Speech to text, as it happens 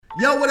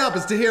Yo, what up?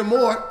 It's Tahir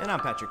Moore. And I'm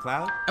Patrick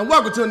Cloud. And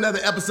welcome to another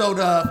episode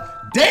of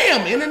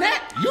Damn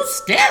Internet, You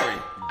Scary.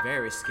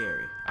 Very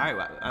scary. All right,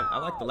 well, I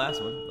like the last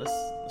one.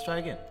 Let's try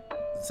again.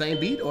 Same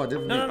beat or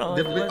different? No.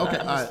 Different beat? Okay,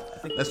 all right.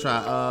 Let's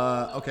try.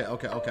 Okay.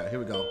 Here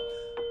we go.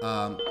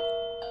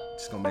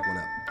 Just gonna make one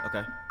up.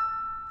 Okay.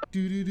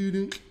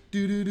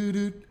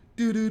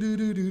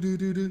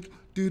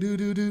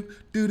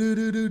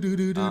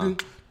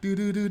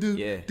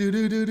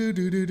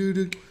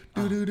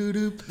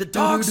 The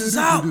dogs is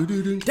out.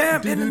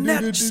 Damn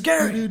internet, you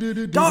scary.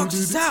 Dogs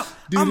is out.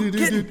 I'm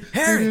getting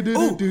hairy.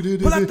 Ooh,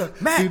 pull out the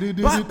Mac.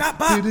 Bop.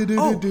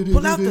 Oh,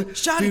 pull out the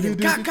shotty and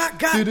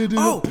got.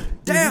 Oh,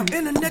 damn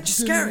internet, you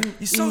scary.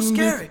 You so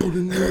scary.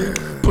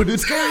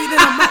 Scary than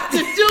a mouse.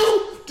 Did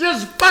you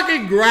just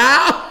fucking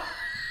growl?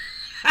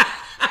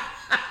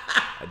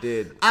 I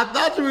did. I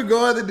thought you were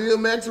going the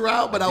DMX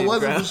route, but I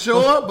wasn't for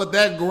sure. But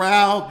that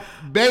growl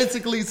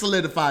basically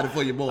solidified it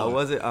for you, boy. I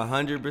wasn't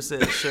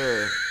 100%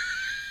 sure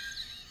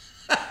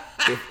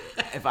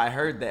if I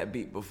heard that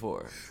beat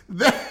before.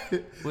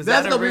 Was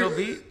that a real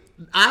beat?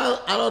 I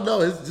don't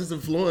know. It's just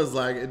influence.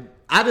 Like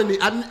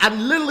I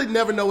literally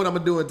never know what I'm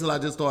gonna do until I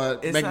just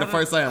start making the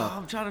first sound.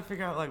 I'm trying to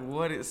figure out like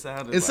what it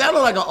sounded like. It sounded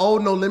like an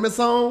old No Limit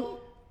song.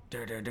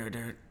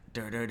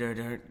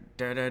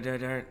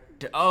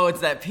 Oh, it's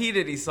that P.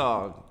 Diddy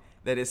song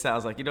that it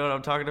sounds like. You know what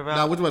I'm talking about?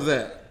 Now, which one's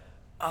that?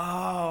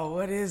 Oh,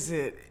 what is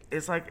it?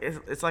 It's like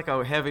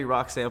a heavy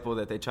rock sample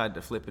that they tried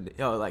to flip it.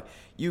 Oh, like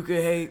you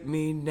could hate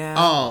me now.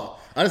 Oh,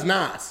 that's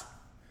Nas.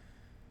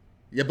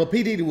 Yeah, but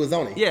P. Diddy was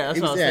on it. Yeah,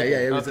 that's what I was thinking. Yeah,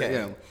 it was. Okay.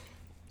 Yeah.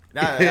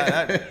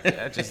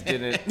 That just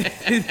didn't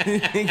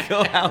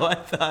go how I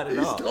thought at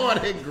all. He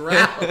started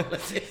growling.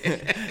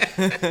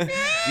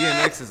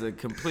 DMX is a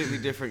completely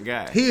different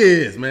guy. He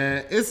is,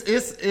 man. It's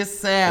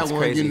sad It's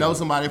when crazy, you know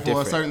somebody for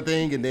different. a certain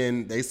thing and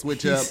then they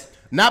switch up.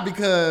 Not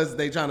because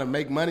they trying to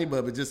make money,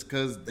 but just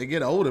because they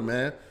get older,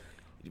 man.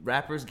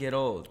 Rappers get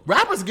old.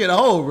 Rappers get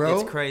old,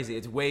 bro. It's crazy.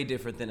 It's way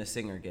different than a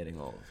singer getting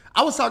old.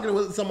 I was talking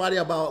with somebody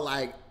about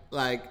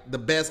like the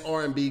best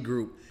R&B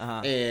group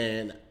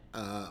and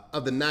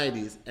of the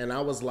 90s, and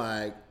I was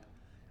like,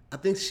 I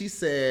think she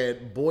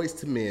said Boys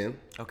to Men.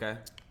 Okay.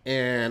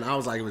 And I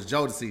was like, it was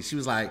Jodeci. She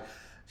was like,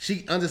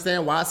 she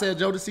understand why I said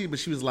Jodeci, but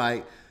she was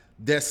like,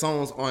 their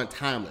songs aren't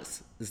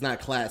timeless. It's not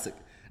classic.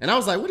 And I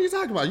was like, what are you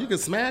talking about? You can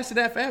smash to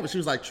that forever. She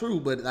was like, true,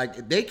 but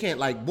like they can't,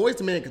 like Boys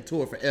to Men can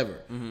tour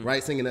forever,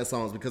 right? Singing their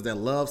songs because they're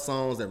love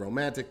songs, they're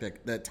romantic,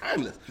 they're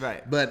timeless.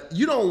 Right. But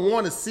you don't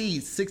want to see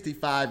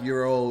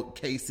 65-year-old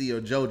Casey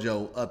or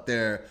JoJo up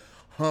there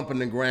humping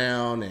the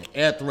ground and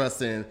air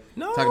thrusting,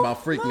 talking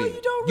about Freak Me.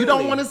 You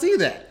don't want to see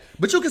that.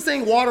 But you can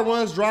sing Water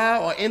Runs Dry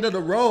or End of the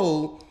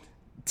Road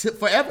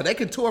forever. They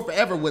can tour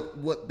forever with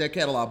what their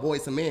catalog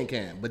Boys to Men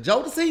can. But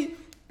Jodeci,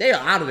 they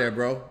are out of there,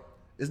 bro.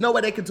 There's no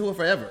way they can tour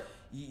forever.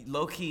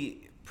 Low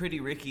key, Pretty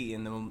Ricky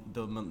in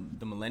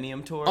the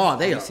Millennium Tour. Oh,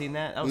 they Have are. you seen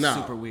that? That was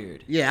super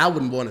weird. Yeah, I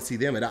wouldn't want to see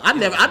them at all. I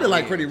didn't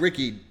like Pretty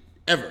Ricky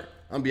ever.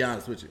 I'm gonna be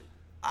honest with you.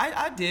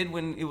 I did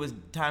when it was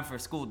time for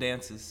school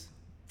dances.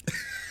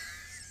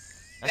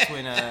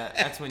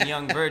 That's when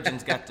young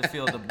virgins got to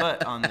feel the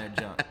butt on their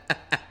junk.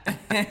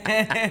 We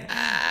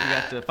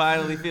got to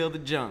finally feel the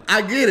junk.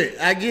 I get it.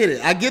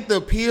 I get the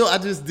appeal. I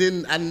just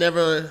didn't. I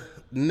never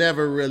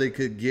really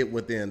could get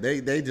with them.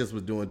 They just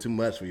was doing too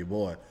much for your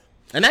boy.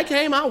 And that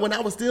came out when I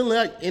was still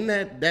like in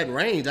that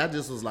range. I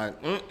just was like,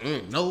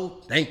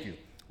 no, thank you.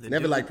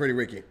 Never liked Pretty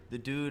Ricky. The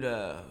dude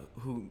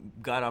who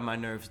got on my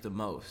nerves the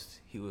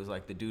most, he was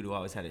like the dude who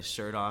always had his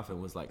shirt off and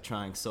was like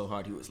trying so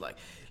hard. He was like,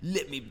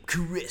 let me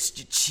caress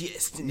your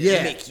chest and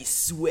make you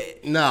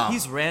sweat. No.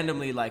 He's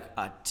randomly like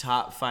a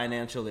top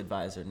financial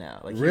advisor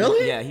now. Like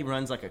really? Yeah, he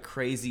runs like a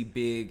crazy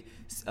big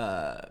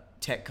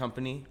tech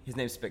company. His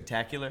name's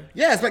Spectacular.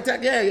 Yeah,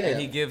 Spectacular. Yeah. And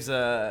he gives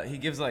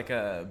like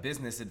a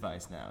business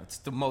advice now. It's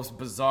the most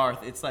bizarre.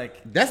 It's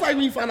like that's like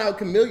when you find out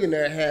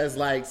Chamillionaire has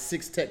like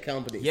 6 tech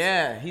companies.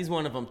 Yeah, he's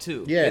one of them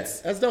too. Yeah,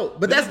 that's dope.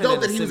 But that's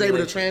dope that he was able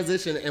to simulation.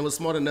 transition and was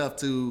smart enough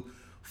to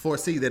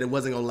foresee that it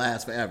wasn't gonna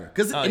last forever.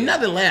 Because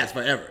nothing lasts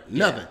forever.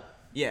 Nothing.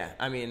 Yeah,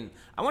 I mean,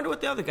 I wonder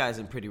what the other guys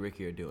in Pretty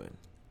Ricky are doing.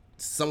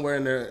 Somewhere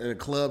in a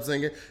club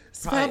singing.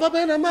 Probably, Pop up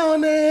in the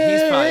morning.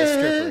 He's probably a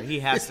stripper. He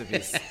has to be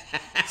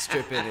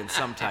stripping in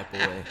some type of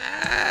way.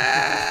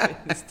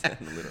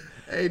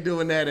 They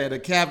doing that at a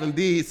Captain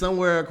D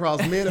somewhere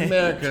across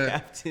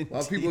mid-America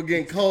while people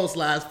getting cold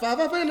slides. Pop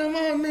up in the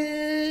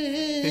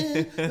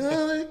morning.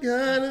 All I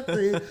gotta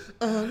think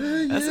of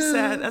you.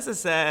 That's a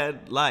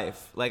sad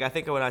life. Like I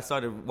think when I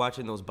started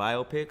watching those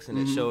biopics and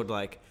it showed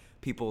like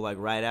people like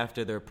right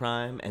after their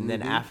prime and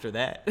then after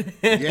that.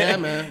 Yeah,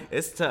 man.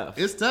 It's tough.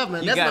 It's tough,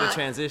 man. You got to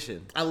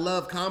transition. I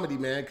love comedy,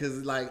 man,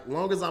 because like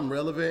long as I'm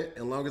relevant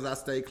and long as I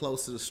stay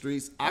close to the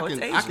streets, I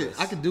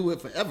can do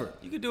it forever.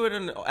 You could do it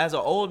as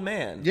an old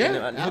man. Yeah,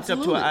 hooked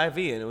absolutely. up to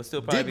an IV and it would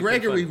still probably Dick be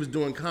Gregory was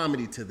doing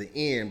comedy to the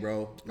end,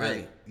 bro. Like,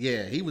 really?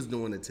 Yeah, he was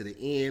doing it to the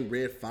end.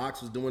 Red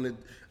Fox was doing it.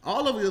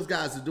 All of those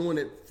guys are doing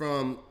it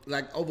from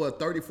like over a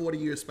 30, 40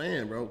 year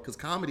span, bro. Because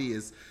comedy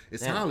is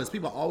timeless.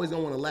 People are always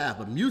gonna want to laugh,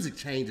 but music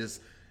changes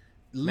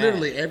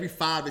literally every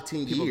 5 to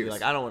 10 People years. be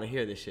like, I don't want to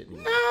hear this shit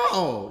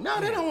anymore.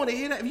 No, they don't want to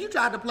hear that. If you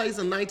tried to play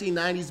some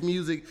 1990s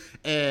music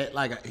at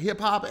like a hip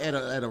hop at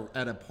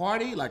a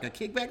party, like a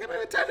kickback, I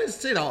mean, turn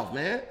this shit off,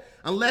 man.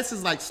 Unless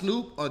it's like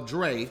Snoop or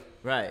Dre,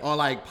 right? Or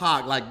like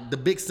Pac, like the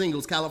big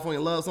singles, California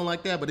Love, something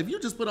like that. But if you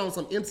just put on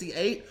some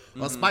MC8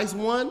 or Spice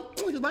One,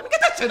 niggas like,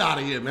 get that shit out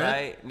of here, man.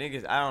 Right,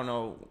 niggas. I don't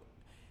know.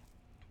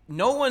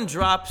 No one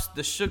drops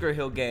the Sugar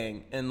Hill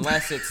Gang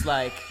unless it's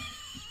like.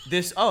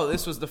 This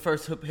was the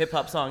first hip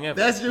hop song ever.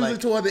 That's usually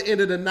toward the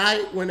end of the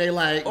night when they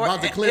like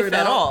about to clear it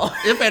out.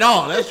 If at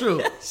all, that's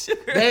true.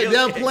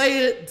 They'll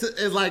play it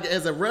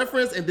as a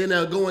reference, and then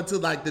they'll go into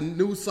like the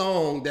new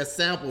song that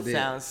sampled it.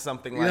 Sounds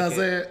something like you know what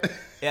I'm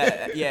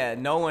saying? Yeah.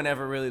 No one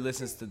ever really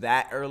listens to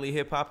that early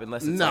hip hop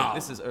unless it's like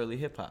this is early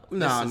hip hop.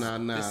 No.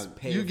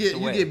 You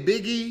get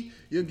Biggie,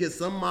 you'll get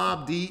some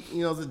Mobb Deep.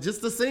 You know,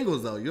 just the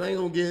singles though. You ain't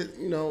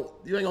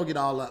gonna get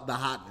all the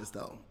hotness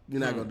though. You're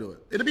not gonna do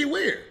it. It'll be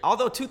weird.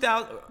 Although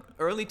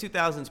early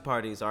 2000s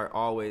parties are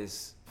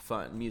always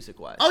fun music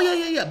wise. Oh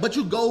yeah. But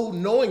you go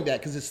knowing that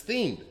because it's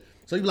themed.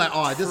 So you be like,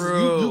 all right, this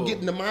is you get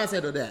in the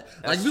mindset of that.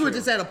 Like if you were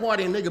just at a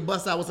party and nigga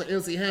bust out with some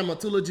MC Hammer,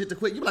 Too Legit to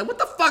Quit, you be like, what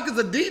the fuck is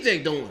a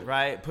DJ doing?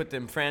 Right, put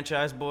them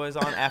Franchise Boys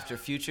on after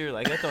Future,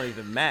 like that don't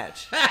even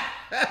match.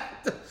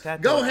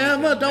 Go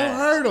Hammer, don't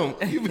hurt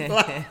them. You be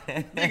like,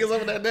 niggas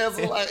over there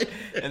dancing like,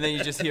 and then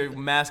you just hear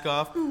Mask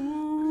Off.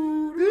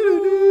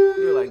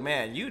 You're like,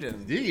 man, you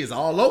didn't. He is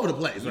all over the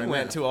place. You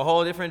went to a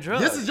whole different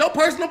drug. This is your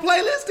personal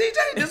playlist,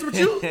 DJ. This is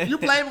what you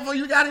played before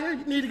you got here.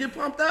 You need to get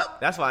pumped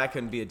up. That's why I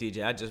couldn't be a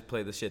DJ. I just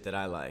play the shit that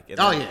I like. And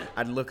yeah.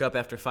 I'd look up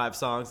after 5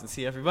 songs and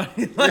see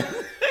everybody like,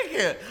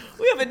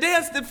 we haven't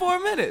danced in 4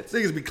 minutes.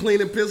 Niggas be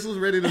cleaning pistols,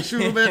 ready to shoot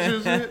them at you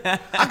and shit.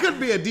 I couldn't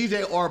be a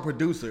DJ or a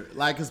producer.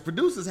 Like, because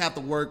producers have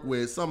to work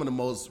with some of the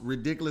most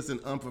ridiculous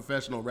and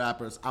unprofessional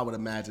rappers I would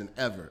imagine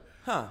ever.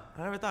 Huh,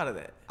 I never thought of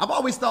that. I've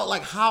always thought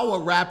like how a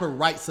rapper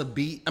writes a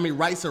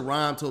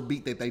rhyme to a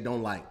beat that they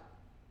don't like.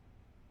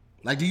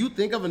 Like, do you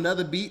think of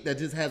another beat that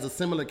just has a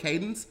similar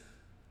cadence?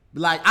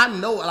 Like, I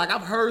know, like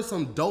I've heard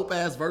some dope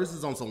ass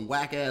verses on some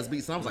whack ass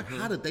beats, and I was like,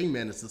 how did they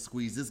manage to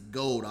squeeze this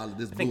gold out of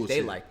this bullshit? I think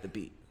they like the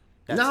beat.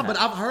 But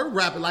I've heard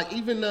rapping, like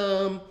even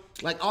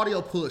like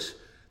Audio Push,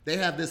 they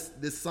have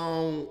this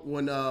song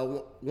when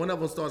one of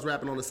them starts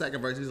rapping on the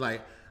second verse, he's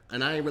like,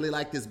 and I ain't really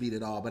like this beat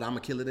at all, but I'm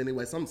gonna kill it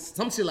anyway. Some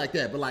shit like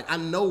that. But like I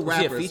know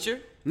rappers. Was he a feature?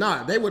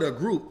 Nah, they were a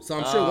group, so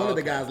I'm sure one of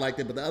the guys liked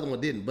it, but the other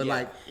one didn't. But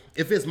like,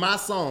 if it's my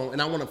song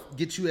and I want to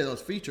get you as a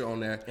feature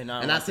on there, and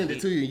I send it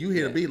to you, and you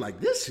hear the beat,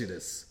 like this shit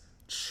is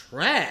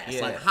trash.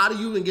 Yeah. Like, how do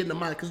you even get in the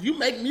mind? Because you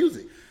make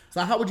music,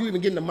 so how would you even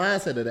get in the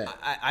mindset of that?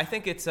 I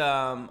think it's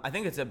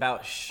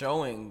about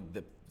showing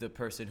the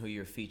person who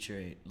you're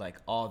featuring like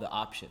all the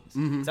options.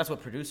 Mm-hmm. That's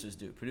what producers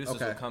do. Producers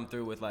will come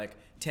through with like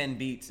 10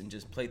 beats and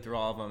just play through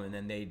all of them, and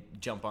then they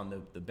jump on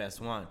the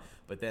best one.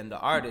 But then the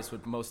artist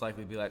would most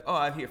likely be like, oh,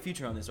 I hear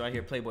Future on this, or I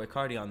hear Playboy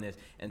Cardi on this,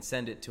 and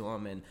send it to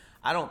them. And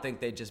I don't think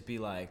they'd just be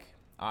like,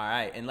 all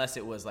right, unless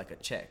it was like a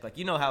check. Like,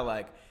 you know how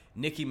like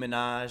Nicki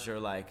Minaj or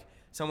like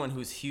someone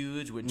who's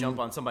huge would jump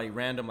on somebody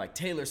random like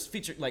Taylor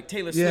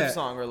Swift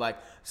song or like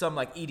some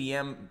like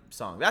EDM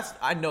song.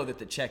 I know that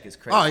the check is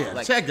crazy. Oh yeah,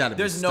 like, check gotta be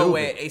There's no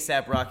way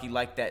A$AP Rocky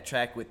liked that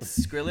track with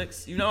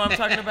Skrillex. You know what I'm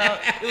talking about?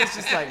 It was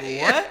just like,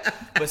 what?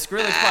 But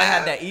Skrillex probably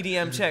had that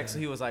EDM check, so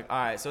he was like,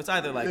 all right. So it's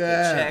either like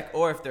the check,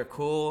 or if they're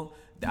cool,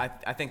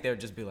 I think they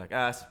would just be like,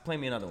 play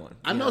me another one.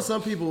 I know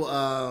some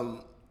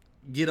people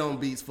get on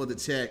beats for the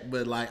check,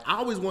 but like I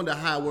always wonder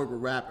how I work with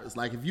rappers.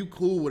 Like, if you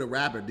cool with a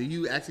rapper, do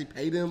you actually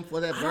pay them for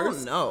that verse? I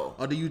don't know.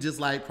 Or do you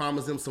just like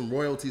promise them some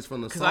royalties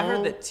from the song? Because I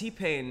heard that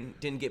T-Pain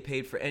didn't get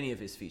paid for any of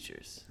his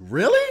features.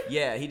 Really?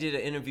 Yeah, he did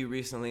an interview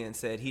recently and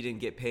said he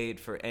didn't get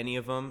paid for any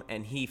of them,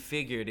 and he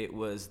figured it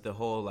was the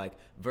whole like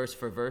verse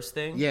for verse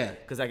thing. Yeah.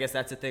 Because I guess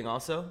that's a thing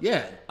also.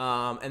 Yeah.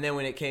 And then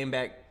when it came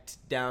back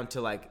down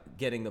to like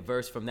getting the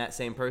verse from that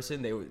same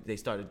person, they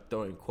started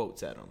throwing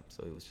quotes at him.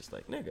 So it was just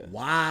like, nigga.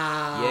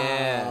 Wow.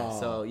 Yeah.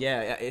 So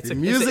yeah, it's the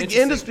music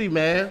industry,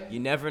 man. You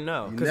never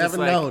know. You never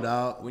know,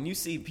 dog. When you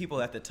see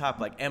people at the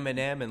top like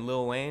Eminem and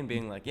Lil Wayne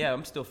being like, yeah,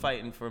 I'm still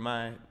fighting for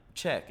my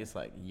check. It's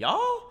like,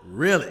 y'all?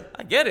 Really?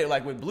 I get it.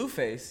 Like with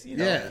Blueface, you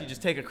know, if you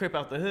just take a Crip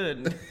out the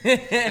hood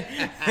and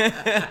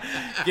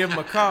give him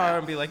a car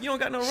and be like, you don't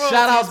got no royalties.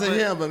 Shout out to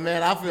him, but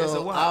man, I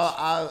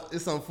feel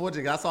it's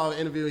unfortunate. I saw an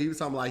interview. He was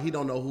talking like he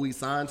don't know who he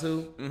signed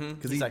to.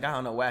 Because he's like, I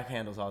don't know, Whack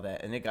handles all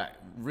that, and it got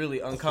really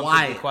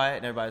uncomfortably quiet,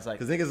 and everybody's like,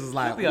 because niggas is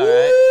like, you'll be all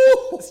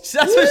right. That's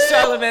what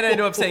Charlamagne ended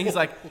up saying. He's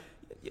like,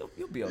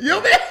 you'll be okay.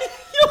 You'll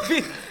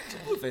be.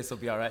 Blueface will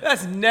be all right.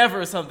 That's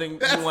never something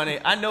you want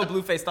to. I know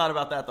Blueface thought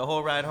about that the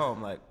whole ride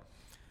home. Like,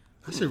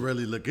 I should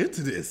really look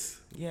into this.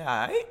 Yeah,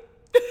 all right.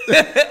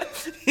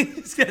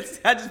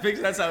 I just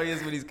picture that's how he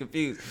is when he's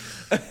confused.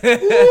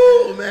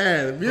 Ooh,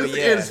 man, music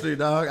industry,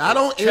 dog. I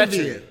don't envy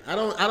it. I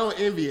don't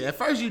envy it. At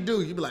first you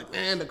do. You be like,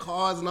 man, the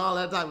cars and all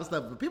that type of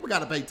stuff. But people got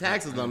to pay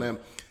taxes on them.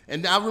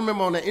 And I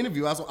remember on that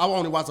interview, I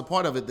only watched a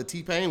part of it, the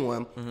T-Pain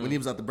one, when he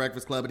was at the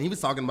Breakfast Club, and he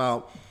was talking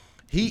about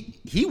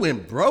he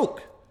went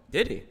broke.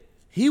 Did he?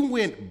 He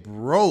went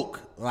broke.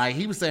 Like,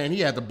 he was saying he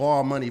had to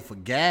borrow money for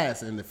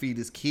gas and to feed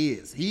his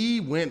kids. He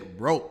went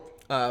broke.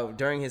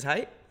 During his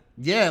height?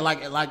 Yeah,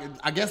 like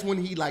I guess when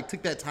he like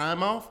took that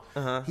time off,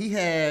 he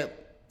had,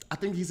 I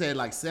think he said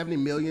like 70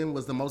 million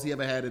was the most he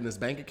ever had in his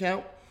bank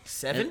account.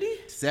 70?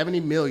 70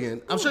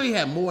 million. I'm sure he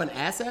had more in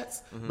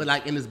assets, but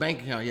like in his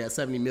bank account, he had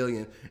 70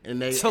 million.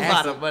 And That's a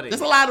lot of money.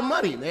 That's a lot of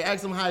money. They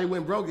asked him how he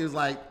went broke. It was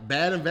like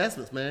bad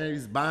investments,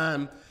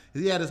 man.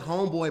 He had his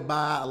homeboy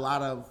buy a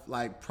lot of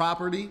like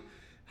property,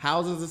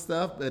 houses and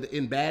stuff, but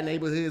in bad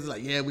neighborhoods,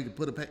 like, yeah, we could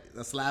put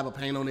a slab of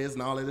paint on this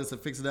and all of this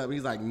and fix it up. And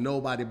he's like,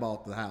 nobody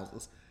bought the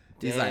houses.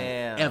 He's like,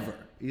 ever.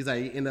 He's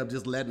like, he ended up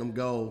just letting them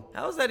go.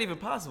 How is that even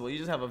possible? You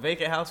just have a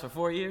vacant house for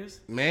 4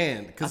 years?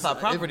 Man. I thought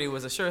property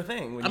was a sure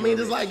thing.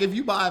 It's like if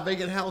you buy a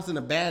vacant house in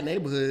a bad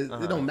neighborhood,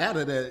 it don't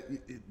matter that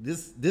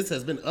this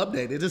has been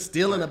updated. It's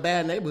still in a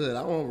bad neighborhood.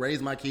 I won't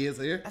raise my kids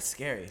here. That's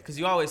scary. Because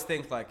you always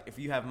think, like, if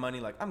you have money,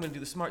 like, I'm going to do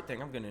the smart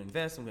thing. I'm going to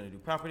invest. I'm going to do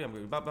property. I'm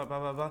going to blah, blah, blah,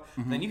 blah, blah.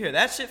 Then you hear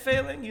that shit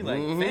failing, you like,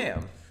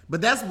 fam.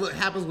 But that's what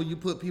happens when you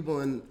put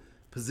people in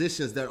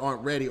positions that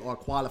aren't ready or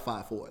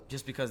qualified for it.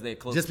 Just because they're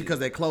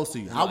close to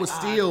you. I would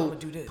still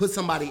put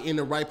somebody in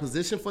the right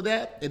position for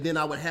that, and then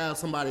I would have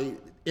somebody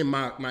in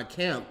my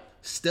camp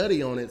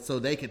study on it so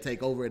they could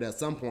take over it at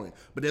some point.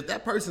 But if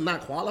that person's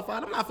not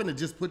qualified, I'm not finna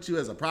just put you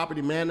as a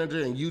property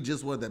manager and you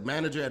just were the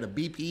manager at a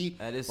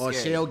BP or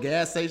Shell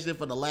gas station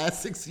for the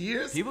last 6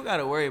 years. People got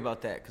to worry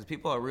about that because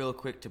people are real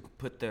quick to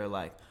put their,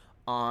 like,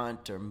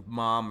 aunt or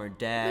mom or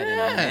dad in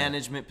a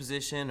management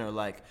position, or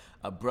like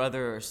a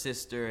brother or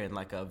sister in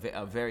like a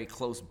very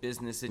close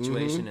business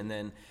situation, and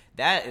then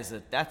that's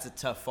a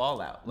tough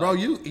fallout, like,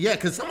 bro.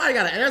 Because somebody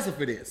got to answer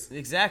for this.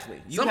 Exactly.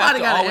 You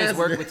somebody have to always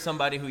work with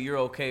somebody who you're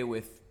okay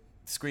with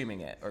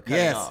screaming at or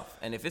cutting off.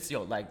 And if it's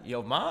your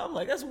mom,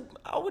 like, that's,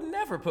 I would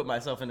never put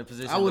myself in a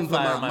position. I wouldn't to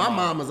fire put my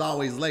mom is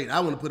always late. I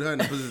wouldn't put her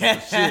in a position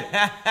for shit.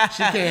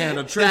 She can't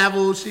handle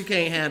travel. She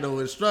can't handle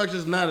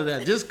instructions. None of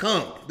that. Just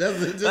come.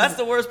 That's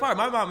the worst part.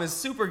 My mom is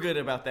super good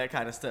about that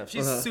kind of stuff.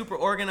 She's super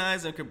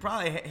organized and could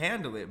probably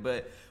handle it.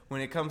 But when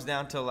it comes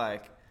down to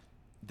like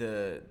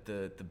the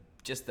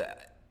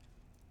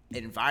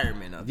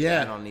environment of it,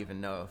 I don't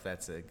even know if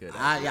that's a good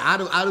idea.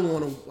 I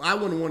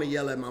wouldn't want to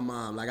yell at my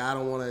mom. Like, I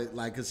don't want to,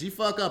 like, cause she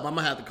fuck up, I'm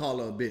gonna have to call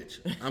her a bitch.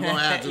 I'm gonna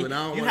have to, and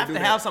I don't you want have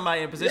to have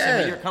somebody in a position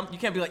where you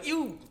can't be like,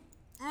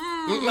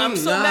 I'm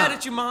so mad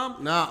at you,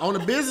 mom. Nah, on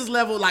a business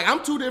level, like,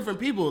 I'm two different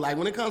people. Like,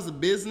 when it comes to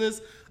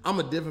business, I'm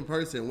a different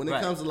person. When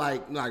it comes to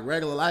like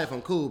regular life,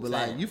 I'm cool. But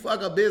like, you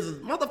fuck up business,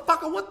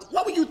 motherfucker,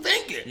 what were you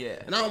thinking? Yeah.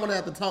 And I don't want to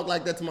have to talk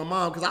like that to my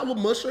mom, cause I would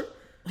mush her.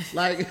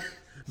 Like,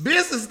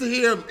 business to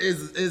him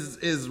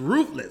is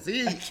ruthless.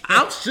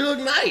 I'm Suge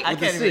Knight. I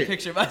can't even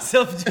picture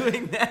myself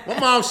doing that. My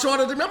mom's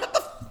shorter than me. What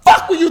the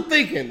fuck were you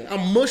thinking?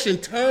 I'm mushing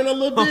turn a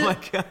little bit. Oh my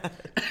god.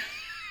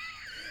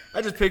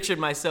 I just pictured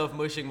myself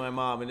mushing my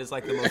mom, and it's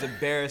like the most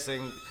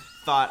embarrassing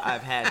thought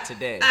I've had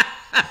today.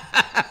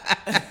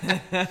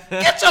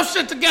 Get your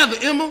shit together,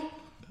 Emma.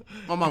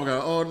 My mom got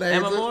an old name.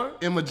 Emma Moore?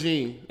 Emma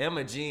Jean.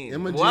 Emma Jean.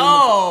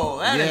 Whoa,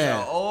 that is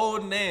an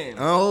old name.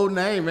 An old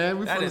name, man.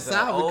 We from the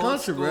South, the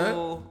country,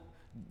 bro.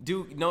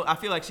 I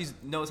feel like she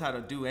knows how to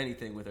do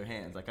anything with her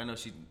hands. Like, I know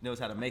she knows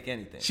how to make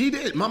anything. She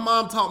did. My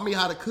mom taught me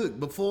how to cook.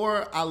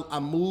 Before I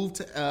moved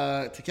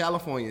to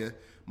California,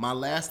 my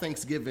last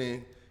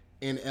Thanksgiving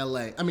in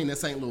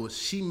St. Louis,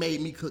 she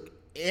made me cook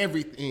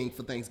everything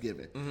for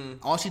Thanksgiving.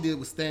 All she did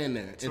was stand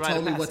there and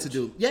told me what to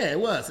do. Yeah, it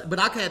was. But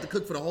I had to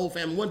cook for the whole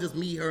family. It wasn't just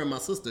me, her, and my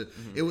sister.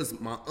 It was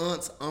my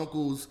aunts,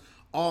 uncles,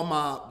 all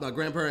my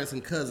grandparents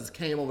and cousins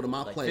came over to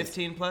my place.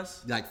 15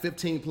 plus? Like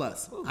 15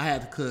 plus. Ooh. I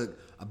had to cook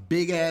a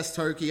big ass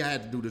turkey. I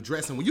had to do the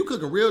dressing. When you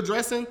cook a real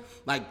dressing,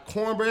 like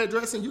cornbread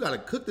dressing, you got to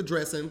cook the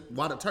dressing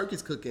while the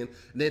turkey's cooking,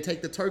 and then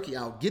take the turkey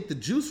out, get the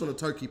juice from the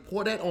turkey,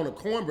 pour that on the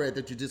cornbread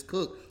that you just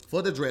cooked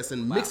for the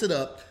dressing, mix it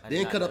up,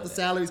 then cut up the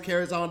celeries,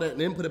 carrots, all that,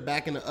 and then put it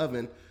back in the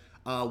oven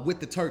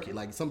with the turkey.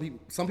 Like, some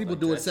people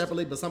do it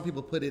separately, but some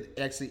people put it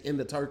actually in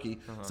the turkey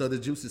so the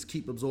juices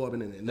keep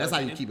absorbing in it. And that's how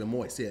you keep it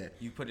moist, yeah.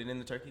 You put it in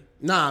the turkey?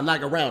 Nah,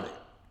 like around it.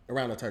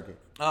 Around the turkey.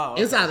 Oh,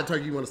 okay. Inside the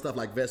turkey, you want stuff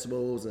like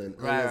vegetables and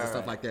onions and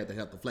stuff like that to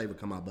help the flavor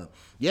come out. But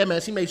yeah,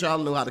 man, she made sure I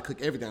know how to cook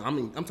everything. I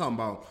mean, I'm talking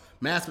about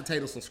mashed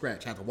potatoes from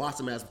scratch. Had to wash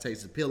the mashed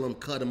potatoes, peel them,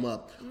 cut them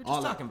up. We were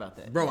just talking about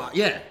that, bro.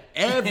 Yeah,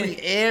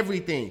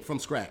 everything from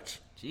scratch.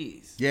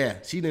 Jeez. Yeah,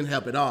 she didn't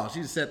help at all.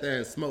 She just sat there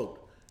and smoked.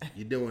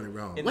 You're doing it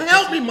wrong. Well,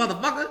 help me,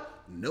 motherfucker.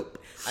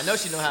 Nope. I know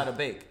she know how to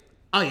bake.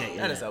 Oh yeah.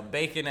 That is a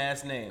bacon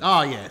ass name.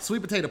 Oh yeah,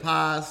 sweet potato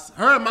pies.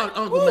 Her and my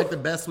uncle make the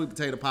best sweet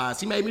potato pies.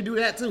 She made me do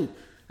that too.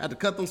 I had to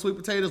cut them sweet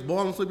potatoes,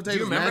 boil them sweet potatoes.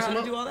 Do you remember how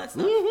to do all that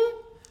stuff?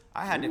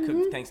 I had to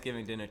cook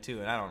Thanksgiving dinner too,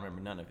 and I don't remember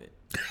none of it.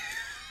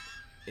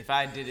 If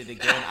I did it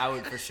again, I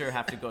would for sure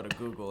have to go to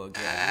Google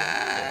again.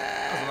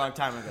 That was a long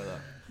time ago though.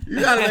 You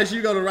gotta make sure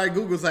you go to the right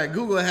Google site.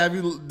 Google will have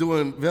you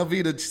doing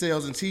Velveeta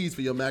shells and cheese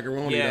for your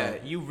macaroni. Yeah, though.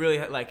 you really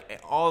like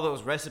all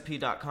those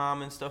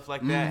recipe.com and stuff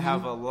like that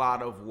have a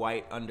lot of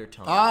white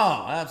undertones.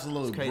 Oh,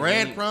 absolutely.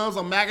 Breadcrumbs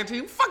on mac and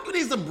cheese. Fuck, you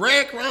need some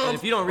breadcrumbs. And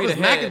if you don't read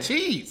ahead, mac and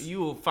cheese, you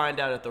will find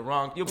out at the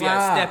wrong. You'll be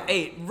at step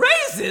 8.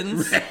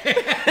 Raisins.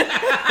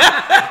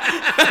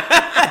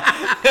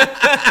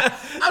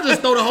 I'll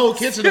just throw the whole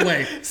kitchen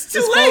away. It's too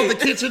just late. fold the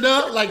kitchen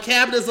up, like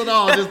cabinets and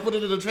all. Just put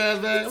it in the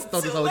trash bag. It's throw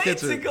too this whole late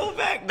kitchen. to go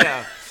back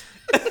now.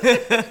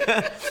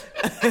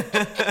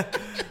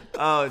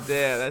 Oh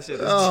damn, that shit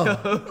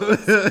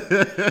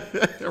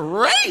is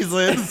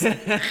Raisins.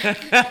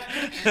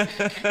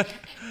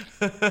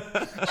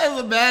 Just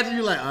imagine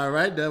you like, all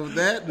right, done with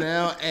that.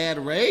 Now add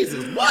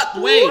raisins.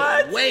 What?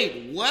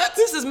 Wait, what?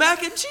 This is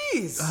mac and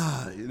cheese.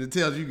 It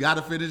tells you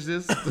gotta finish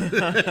this.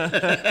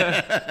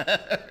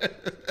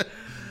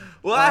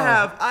 Well,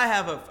 I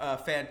have a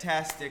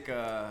fantastic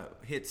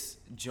hits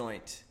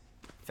joint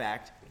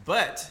fact,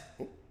 but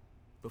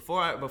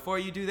before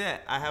you do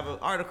that, I have an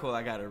article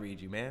I gotta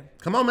read you, man.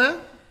 Come on, man.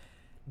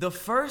 The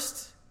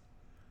first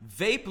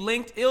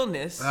vape-linked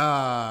illness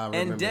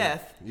and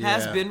death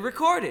has been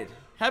recorded.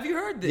 Have you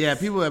heard this? Yeah,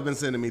 people have been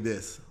sending me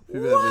this.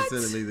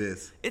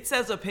 It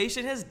says a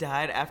patient has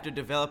died after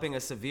developing a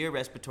severe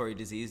respiratory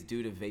disease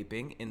due to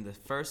vaping in the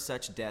first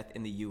such death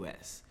in the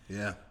U.S.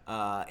 Yeah.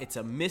 It's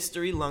a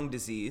mystery lung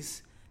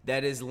disease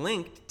that is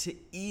linked to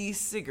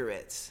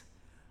e-cigarettes.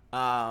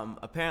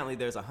 Apparently,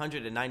 there's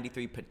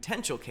 193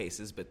 potential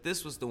cases, but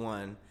this was the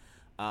one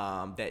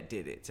that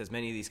did it. It says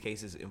many of these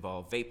cases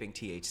involve vaping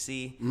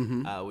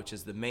THC, which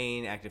is the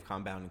main active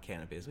compound in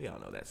cannabis. We all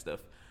know that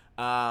stuff.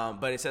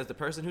 But it says the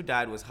person who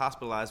died was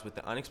hospitalized with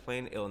the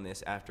unexplained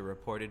illness after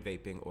reported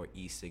vaping or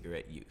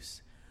e-cigarette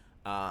use,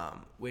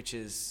 which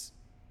is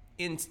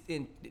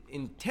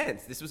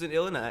intense. This was in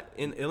Illinois,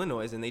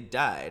 and they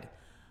died.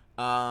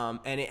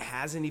 And it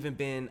hasn't even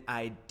been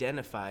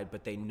identified,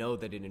 but they know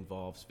that it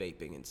involves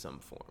vaping in some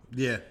form.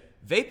 Yeah.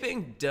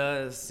 Vaping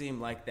does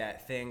seem like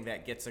that thing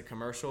that gets a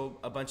commercial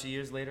a bunch of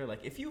years later. Like,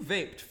 if you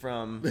vaped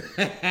from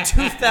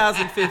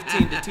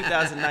 2015 to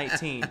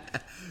 2019,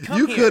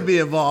 you could be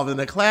involved in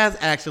a class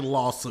action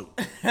lawsuit.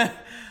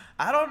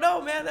 I don't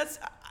know, man.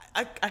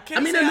 I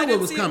can't I mean, say I knew I didn't it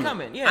was see coming. it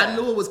coming. Yeah. I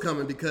knew it was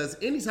coming because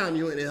anytime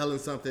you're inhaling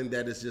something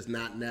that is just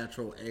not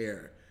natural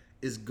air,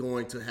 is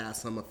going to have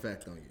some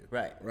effect on you.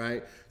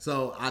 Right?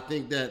 So I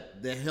think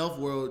that the health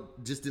world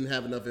just didn't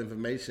have enough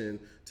information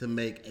to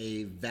make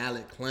a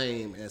valid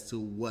claim as to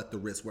what the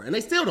risks were. And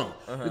they still don't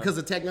because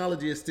the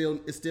technology is still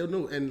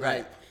new. And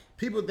like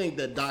people think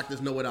that doctors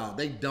know it all.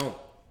 They don't.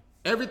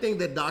 Everything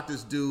that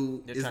doctors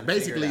do is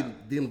basically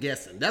them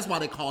guessing. That's why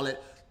they call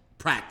it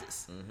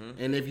practice.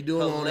 And if you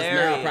do it wrong, it's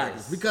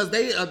malpractice. Because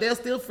they're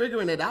still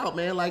figuring it out,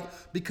 man. Like,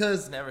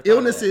 because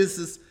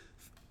illnesses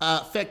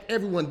affect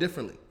everyone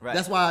differently.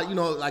 That's why,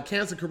 like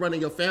cancer could run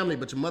in your family,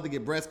 but your mother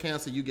get breast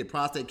cancer, you get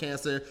prostate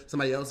cancer,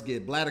 somebody else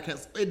get bladder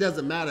cancer. It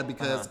doesn't matter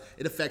because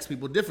it affects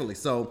people differently.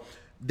 So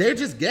they're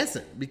just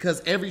guessing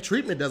because every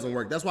treatment doesn't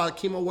work. That's why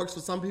chemo works for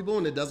some people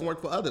and it doesn't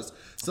work for others.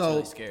 So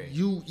really scary.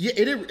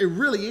 It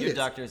really is. Your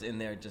doctor's in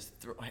there just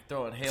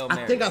throwing Hail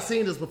Mary. I think I've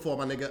seen this before,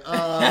 my nigga.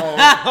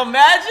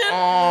 Imagine.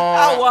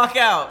 I'll walk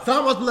out. So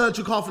how much blood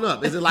you coughing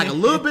up? Is it like a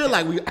little bit?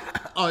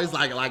 It's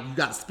like you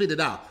got to spit it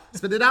out.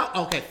 Spit it out?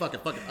 Okay, fuck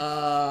it.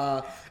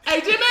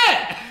 Hey,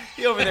 Jimmy!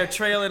 He over there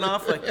trailing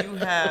off like you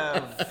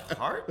have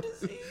heart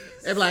disease?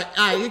 It's like,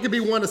 all right, it could be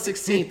one of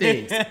 16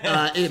 things.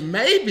 It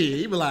may be.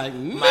 He'd be like,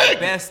 my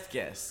best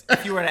guess,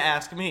 if you were to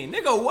ask me,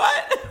 nigga,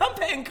 what? I'm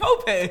paying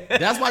copay.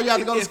 That's why you have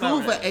to go to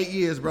school for 8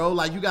 years, bro.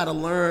 Like, you got to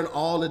learn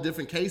all the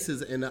different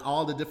cases and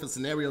all the different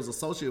scenarios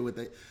associated with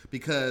it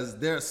because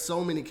there are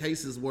so many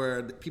cases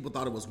where people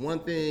thought it was one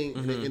thing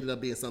and it ended up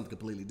being something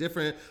completely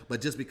different,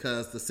 but just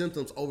because the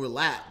symptoms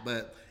overlap,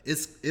 but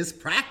it's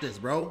practice,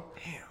 bro.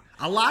 Damn.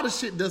 A lot of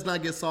shit does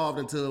not get solved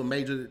until a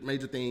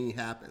major thing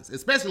happens,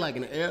 especially like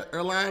in the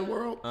airline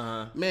world.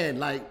 Man,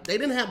 like they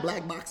didn't have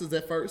black boxes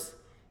at first.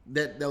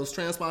 Those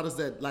transponders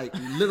that like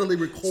literally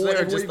record. So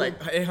they're just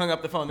like they hung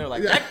up the phone. They're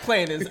like, that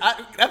plane's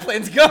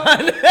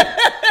gone.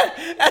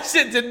 That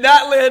shit did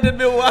not land in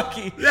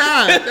Milwaukee.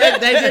 Yeah,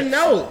 they didn't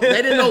know.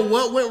 They didn't know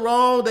what went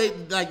wrong. They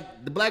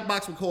like the black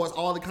box records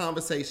all the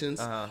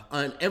conversations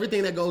and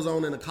everything that goes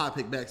on in the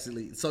cockpit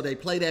basically. So they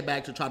play that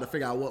back to try to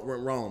figure out what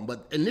went wrong.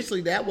 But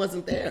initially that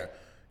wasn't there.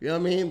 You know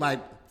what I mean?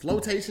 Like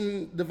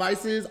flotation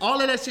devices,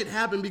 all of that shit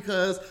happened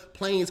because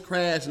planes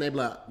crashed and they be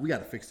like, we got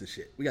to fix this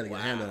shit. We got to get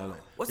a handle on it.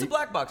 What's the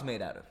black box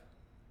made out of?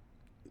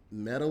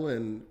 Metal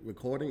and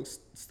recording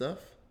stuff.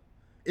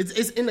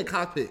 It's in the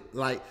cockpit.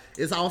 Like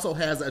it also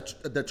has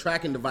the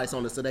tracking device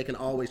on it, so they can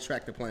always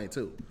track the plane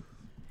too.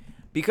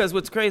 Because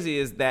what's crazy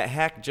is that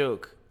hack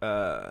joke.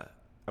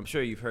 I'm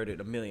sure you've heard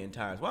it a million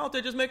times. Why don't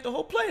they just make the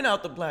whole plane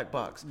out the black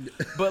box?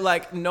 But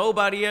like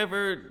nobody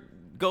ever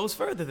goes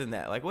further than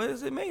that. Like, what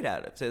is it made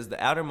out of? It says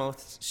the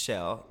outermost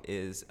shell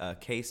is a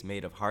case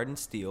made of hardened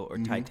steel or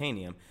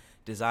titanium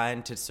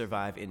designed to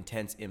survive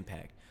intense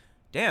impact.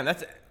 Damn,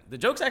 the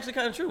joke's actually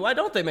kind of true. Why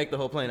don't they make the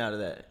whole plane out of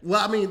that? Well,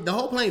 I mean, the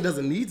whole plane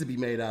doesn't need to be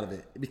made out of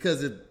it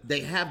because if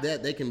they have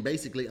that, they can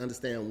basically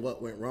understand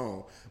what went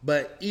wrong.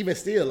 But even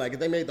still, like if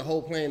they made the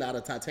whole plane out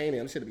of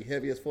titanium, it should be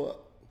heavy as fuck.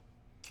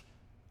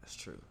 That's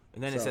true.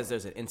 And then it says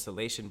there's an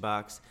insulation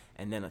box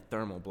and then a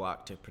thermal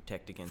block to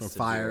protect against from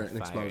fire and fire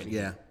explosion.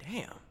 Yeah.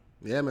 Damn.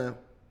 Yeah, man.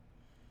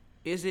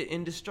 Is it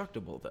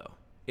indestructible, though?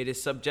 It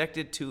is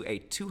subjected to a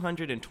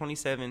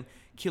 227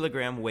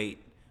 kilogram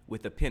weight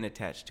with a pin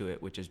attached to it,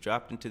 which is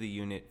dropped into the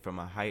unit from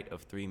a height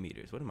of 3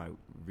 meters. What am I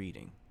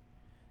reading?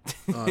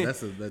 Oh, that's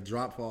the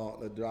drop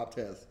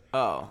test.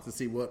 Oh. To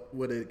see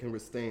what it can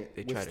withstand.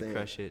 They try to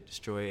crush it,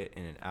 destroy it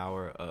in an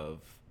hour of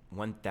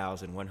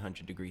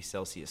 1,100 degrees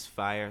Celsius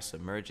fire,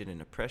 submerge it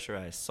in a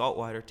pressurized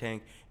saltwater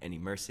tank, and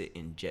immerse it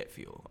in jet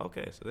fuel.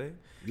 Okay, so they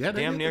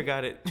damn near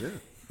got it.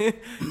 Yeah.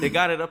 They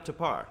got it up to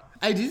par.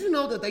 Hey, did you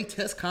know that they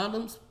test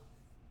condoms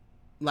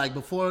like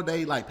before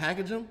they like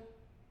package them?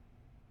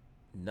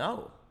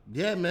 No.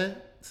 Yeah, man.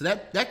 So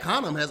that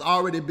condom has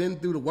already been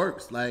through the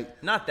works.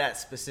 Like not that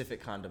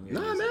specific condom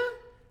you're using. Man.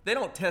 They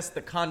don't test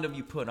the condom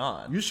you put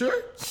on. You sure?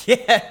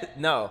 Yeah.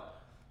 No.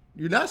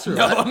 You're not sure?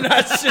 No, right? I'm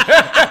not sure.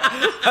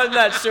 I'm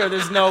not sure.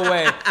 There's no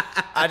way.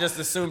 I just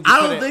assumed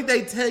I don't think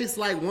they taste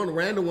like one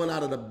random one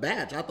out of the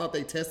batch. I thought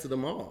they tested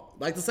them all.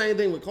 Like the same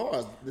thing with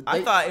cars.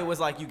 I thought it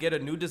was like you get a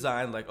new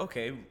design, like,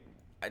 okay,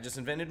 I just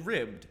invented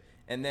ribbed.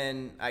 And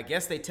then I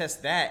guess they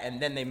test that and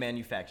then they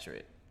manufacture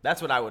it.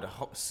 That's what I would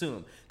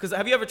assume. Because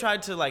have you ever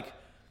tried to like,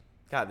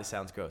 God, this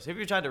sounds gross. Have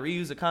you ever tried to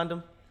reuse a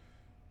condom?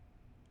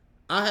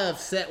 I have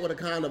sat with a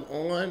condom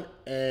on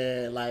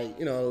and like,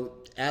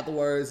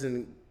 afterwards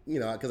and,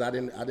 because I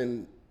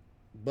didn't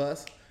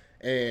bust.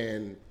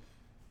 And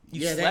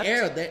you slept?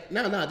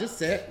 Just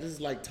sat, just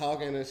like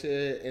talking and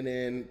shit. And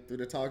then through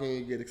the talking,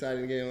 you get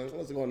excited again. Like,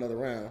 let's go another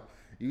round.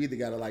 You either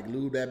got to like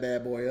lube that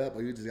bad boy up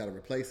or you just got to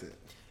replace it.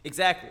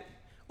 Exactly.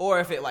 Or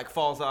if it like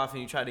falls off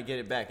and you try to get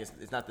it back,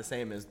 it's not the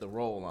same as the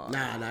roll on.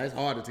 Nah, it's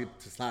harder to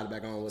slide it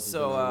back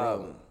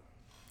on.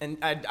 And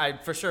I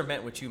for sure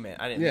meant what you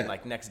meant. I didn't mean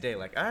like next day,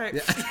 like, all right.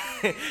 Yeah.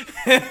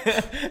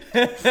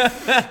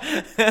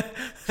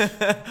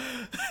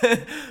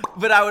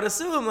 But I would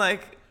assume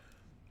like.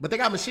 But they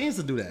got machines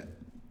to do that.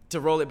 To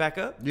roll it back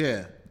up?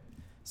 Yeah.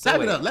 So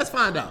Type it up. Let's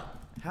find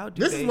out.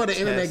 This is where the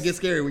internet gets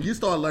scary when you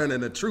start learning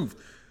the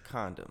truth.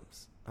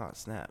 Condoms. Oh,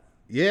 snap.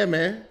 Yeah,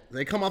 man.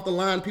 They come off the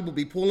line. People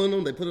be pulling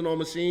them. They put it on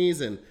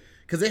machines and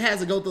because it has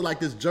to go through like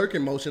this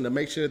jerking motion to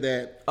make sure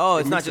that. Oh,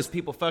 it's not just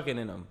people fucking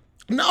in them.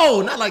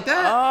 No, not like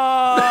that.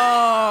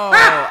 Oh,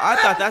 I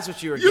thought that's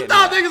what you were getting. You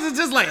thought niggas is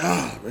just like,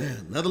 oh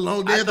man, another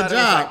long day at the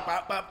job. Like,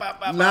 bop, bop, bop,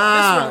 bop,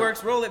 nah. This one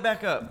works. Roll it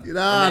back up.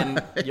 Nah.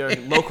 And then your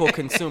local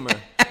consumer.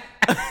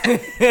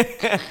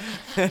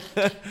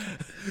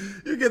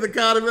 You get the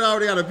condom, it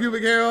already got a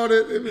pubic hair on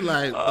it. It be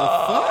like, the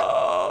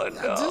fuck? No.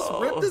 I just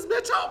ripped this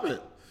bitch open.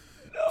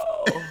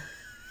 No.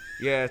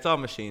 Yeah, it's all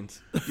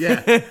machines.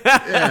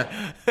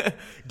 Yeah.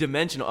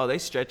 Dimensional. Oh, they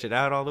stretch it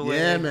out all the way.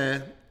 Yeah,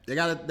 man. They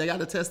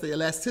gotta test the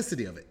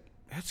elasticity of it.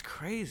 That's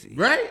crazy.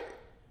 Right?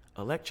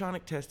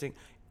 Electronic testing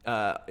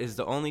is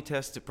the only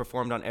test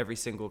performed on every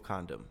single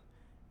condom.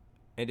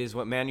 It is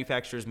what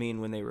manufacturers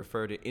mean when they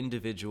refer to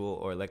individual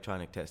or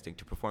electronic testing.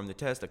 To perform the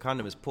test, a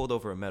condom is pulled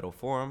over a metal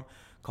form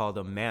called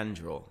a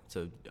mandrel. It's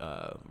a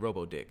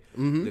robo-dick.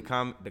 Mm-hmm.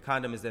 The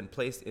condom is then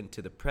placed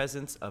into the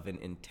presence of an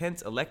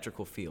intense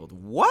electrical field.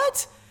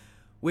 What?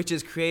 Which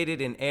is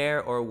created in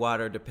air or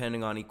water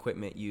depending on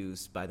equipment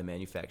used by the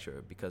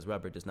manufacturer. Because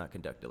rubber does not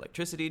conduct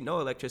electricity,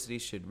 no electricity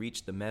should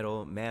reach the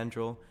metal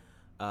mandrel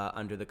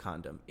under the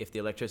condom. If the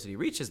electricity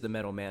reaches the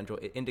metal mandrel,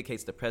 it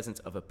indicates the presence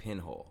of a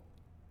pinhole.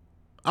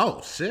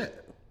 Oh,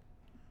 shit.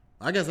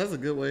 I guess that's a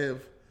good way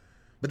of...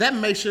 But that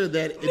makes sure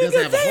that it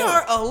doesn't have a hole. They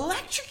are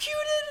electrocuted?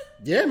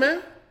 Yeah,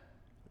 man.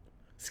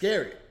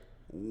 Scary.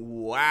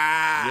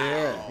 Wow.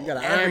 Yeah, you got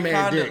an Iron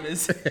Man dick.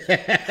 Is chained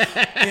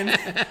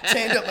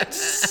up like,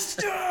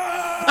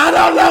 I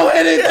don't know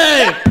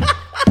anything.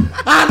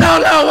 I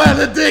don't know where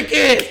the dick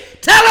is.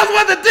 Tell us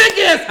where the dick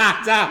is.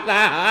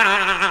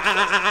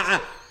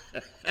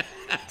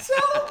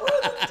 Tell us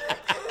where the dick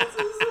is.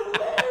 It's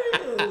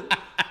hilarious.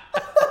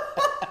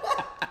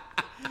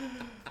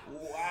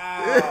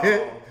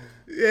 Wow.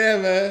 Yeah,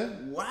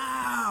 man.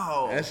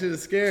 Wow. That shit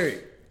is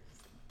scary.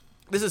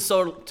 This is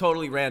so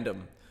totally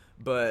random,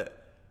 but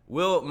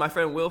my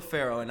friend Will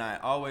Ferrell and I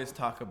always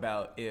talk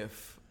about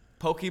if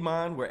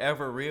Pokemon were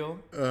ever real,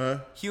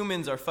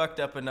 humans are fucked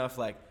up enough,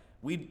 like,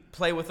 we'd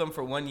play with them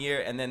for 1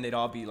 year and then they'd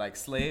all be like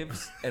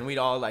slaves and we'd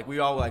all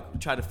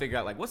try to figure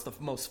out like what's the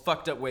most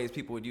fucked up ways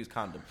people would use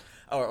condoms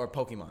or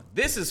Pokemon.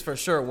 This is for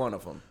sure one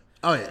of them.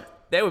 Oh yeah.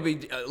 They would be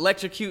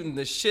electrocuting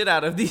the shit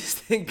out of these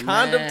things.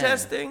 Condom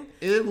testing.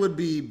 It would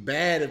be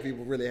bad if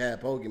people really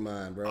had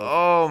Pokemon, bro.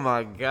 Oh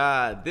my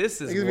God,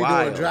 this is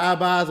wild. Be doing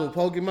drive-bys with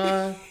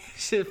Pokemon.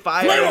 Shit,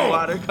 fire and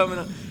water coming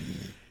up.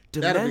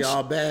 That'd be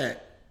all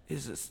bad.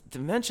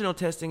 Dimensional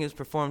testing is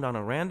performed on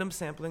a random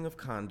sampling of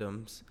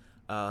condoms.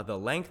 The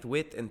length,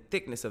 width, and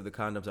thickness of the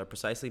condoms are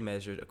precisely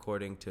measured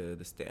according to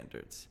the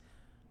standards.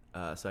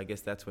 So I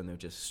guess that's when they're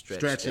just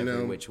Stretching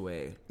every them. which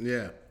way.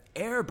 Yeah.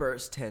 Air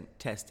burst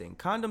testing.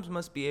 Condoms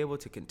must be able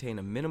to contain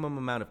a minimum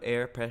amount of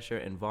air, pressure,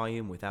 and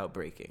volume without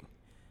breaking.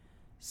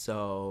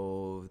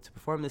 So to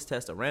perform this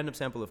test, a random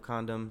sample of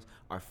condoms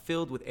are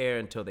filled with air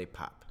until they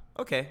pop.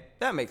 Okay,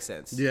 that makes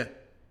sense. Yeah.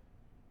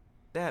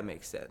 That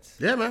makes sense.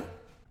 Yeah, man.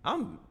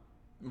 I'm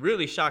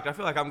really shocked. I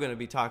feel like I'm going to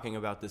be talking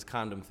about this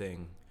condom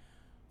thing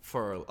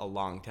for a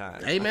long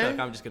time. Hey, I man. feel like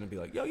I'm just going to be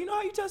like, yo, you know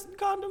how you tested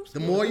condoms? The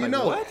more you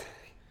know. What?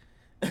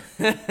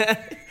 All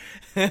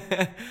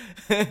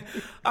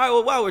right,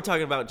 well, while we're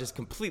talking about just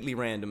completely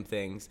random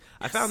things,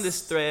 I found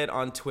this thread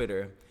on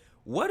Twitter.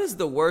 What is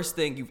the worst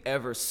thing you've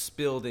ever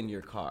spilled in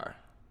your car?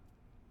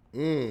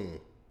 This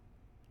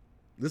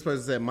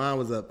person said mine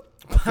was a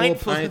Pint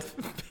full full pint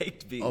of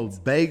baked beans.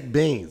 of baked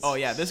beans. Oh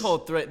yeah, this whole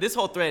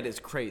thread is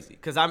crazy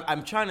because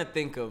I'm trying to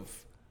think of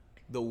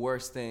the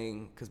worst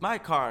thing because my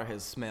car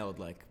has smelled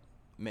like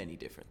many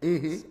different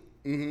things.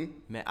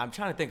 Man, I'm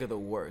trying to think of the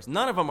worst.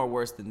 None of them are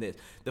worse than this.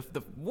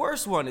 The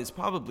worst one is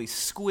probably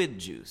squid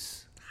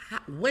juice.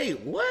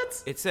 Wait,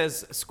 what? It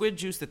says squid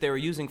juice that they were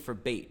using for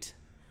bait.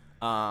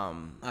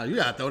 Oh, you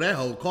gotta throw that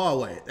whole car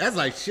away. That's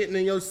like shitting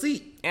in your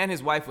seat. And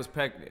his wife was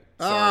pregnant.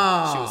 So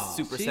Oh, she was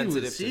super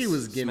sensitive She to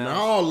was getting smells.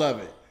 all of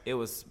it. It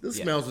was The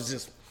yeah. smells was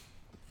just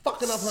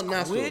fucking up her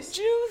nostrils. Squid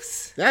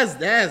juice?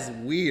 That's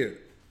weird.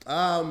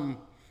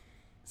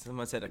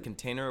 Someone said a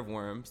container of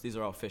worms. These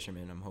are all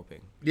fishermen, I'm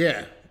hoping.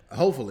 Yeah.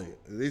 Hopefully,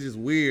 they're just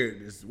weird,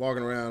 just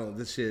walking around with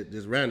this shit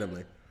just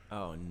randomly.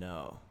 Oh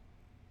no.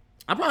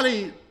 I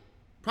probably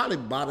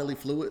bodily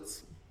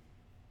fluids.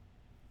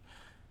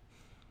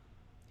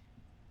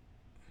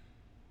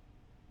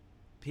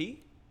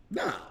 Pee?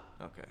 Nah,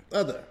 Okay.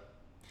 other.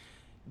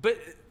 But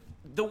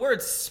the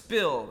word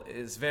spill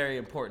is very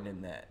important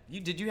in that.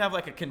 Did you have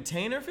like a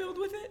container filled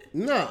with it?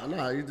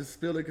 No, you just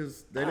spilled it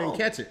because they didn't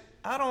catch it.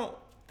 I don't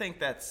think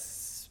that's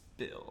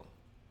spill.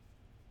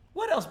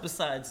 What else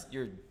besides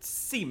your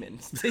semen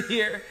to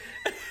hear?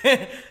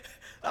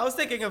 I was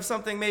thinking of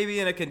something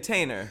maybe in a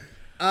container.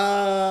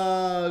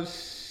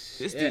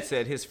 This dude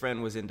said his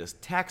friend was into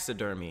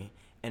taxidermy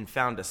and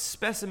found a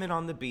specimen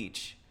on the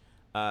beach.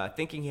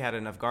 Thinking he had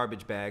enough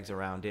garbage bags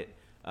around it,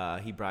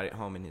 he brought it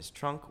home in his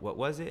trunk. What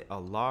was it? A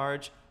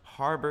large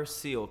harbor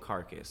seal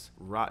carcass,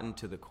 rotten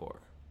to the core.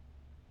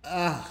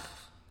 That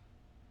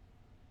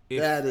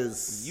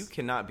is... You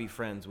cannot be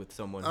friends with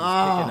someone who's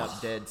picking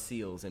up dead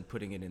seals and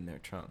putting it in their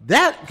trunk.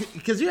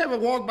 Because you ever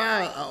walk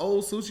by an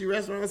old sushi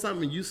restaurant or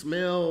something and you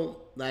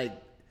smell like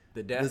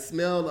The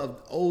smell of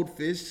old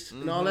fish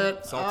and all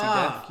that? Salty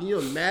death. Can you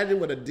imagine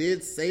what a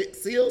dead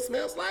seal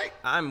smells like?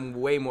 I'm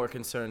way more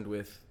concerned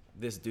with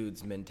this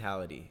dude's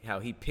mentality. How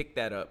he picked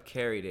that up,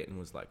 carried it, and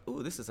was like,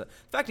 ooh, this is a... The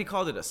fact he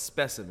called it a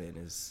specimen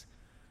is...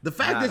 The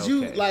fact not that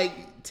you okay.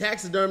 like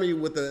taxidermy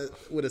with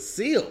a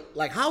seal,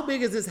 like how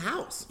big is this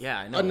house? Yeah,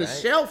 I know, On the right?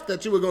 shelf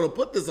that you were gonna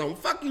put this on,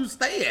 fuck you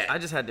stay at. I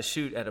just had to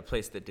shoot at a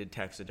place that did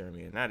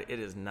taxidermy, and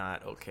it is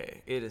not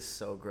okay. It is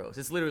so gross.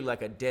 It's literally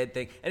like a dead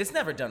thing, and it's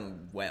never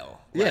done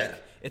well. Yeah. Like,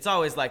 it's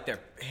always like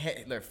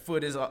their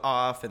foot is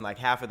off, and like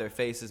half of their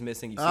face is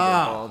missing. You see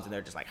their bones, and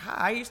they're just like,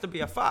 "Hi, I used to be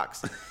a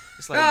fox."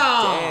 It's like,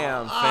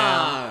 damn,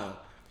 fam.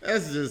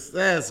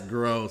 That's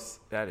gross.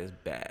 That is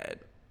bad.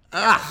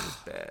 That is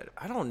bad.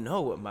 I don't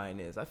know what mine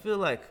is. I feel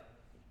like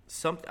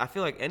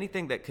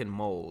anything that can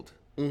mold.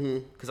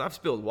 Because I've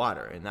spilled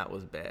water, and that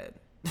was bad.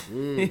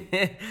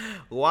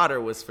 Water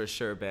was for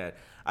sure bad.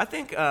 I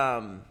think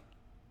I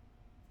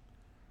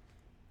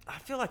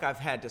feel like I've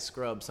had to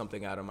scrub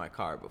something out of my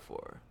car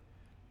before.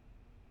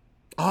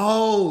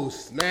 Oh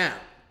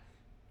snap!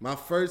 My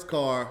first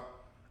car,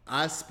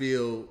 I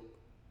spilled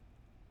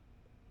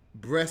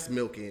breast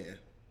milk in.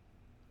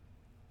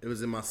 It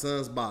was in my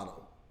son's bottle.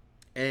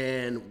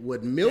 And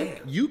with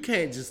milk, you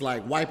can't just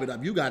like wipe it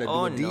up. You got to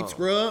do a deep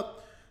scrub.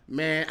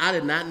 Man, I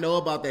did not know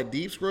about that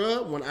deep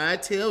scrub. When I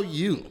tell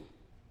you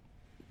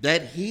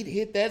that heat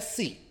hit that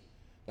seat,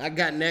 I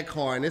got in that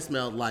car and it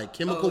smelled like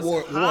chemical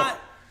warfare.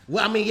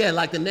 Well, I mean, yeah,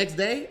 like the next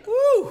day,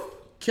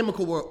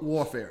 chemical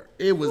warfare.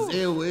 It was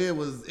a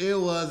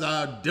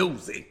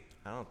doozy.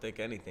 I don't think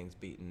anything's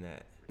beating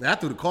that. I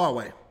threw the car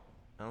away.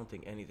 I don't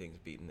think anything's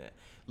beating that.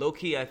 Low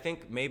key, I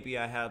think maybe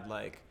I had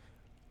like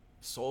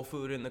soul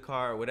food in the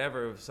car or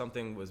whatever. If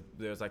something was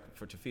there's like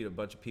to feed a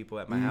bunch of people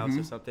at my house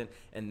or something,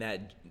 and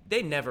that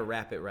they never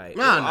wrap it right.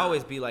 It'll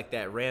always be like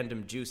that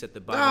random juice at the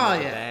bottom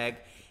of the bag,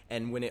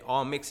 and when it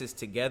all mixes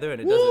together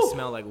and it doesn't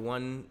smell like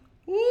one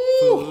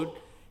food,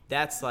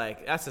 that's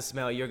a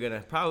smell you're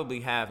gonna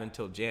probably have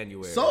until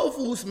January. Soul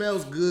food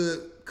smells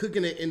good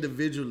cooking it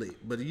individually,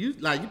 but you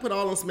put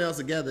all those smells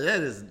together.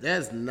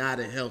 That's not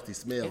a healthy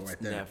smell right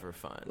there. It's never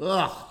fun.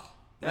 Ugh.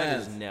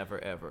 That is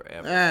never, ever,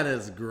 ever. That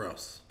is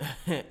gross.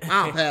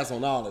 I'll pass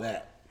on all of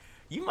that.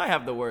 You might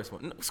have the worst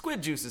one.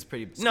 Squid juice is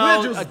pretty...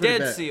 Squid juice is a pretty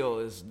dead bad. seal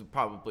is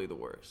probably the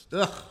worst.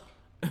 Ugh.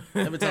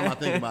 Every time I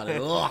think about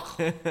it, ugh.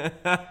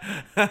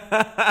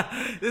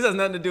 This has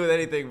nothing to do with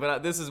anything,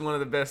 but this is one of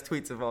the best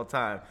tweets of all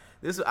time.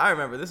 I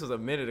remember this was a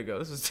minute ago.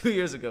 This was 2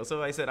 years ago.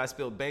 Somebody said I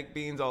spilled baked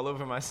beans all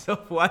over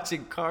myself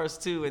watching Cars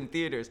 2 in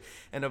theaters,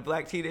 and a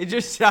black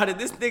teenager shouted,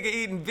 "This nigga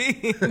eating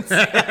beans!" and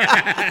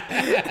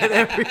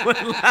everyone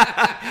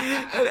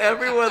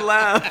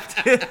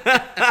laughed. Yo,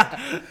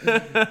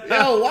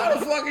 why the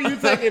fuck are you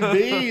taking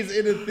beans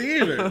in the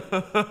theater?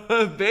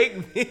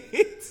 Baked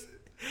beans.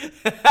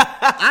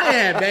 I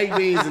had baked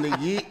beans in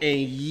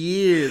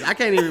years. I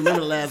can't even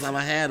remember the last time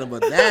I had them,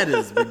 but that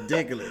is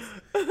ridiculous.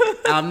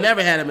 I've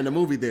never had them in the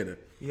movie theater.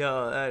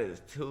 Yo, that is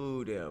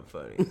too damn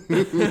funny.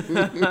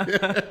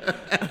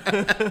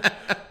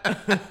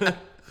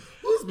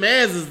 Whose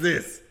man's is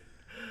this?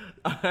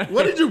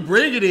 What did you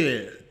bring it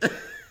in?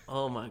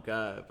 Oh my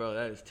God, bro,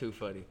 that is too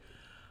funny.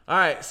 All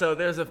right, so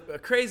there's a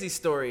crazy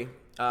story.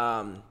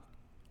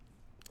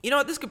 You know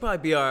what? This could probably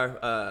be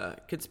our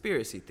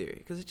conspiracy theory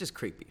because it's just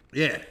creepy.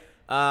 Yeah.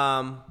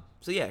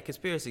 So yeah,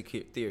 conspiracy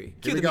theory.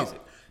 Here we go.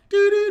 Music.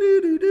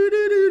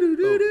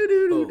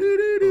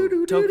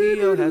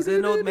 Tokyo has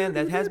an old man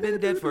that has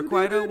been dead for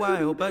quite a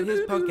while, but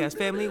his punk ass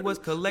family was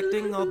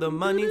collecting all the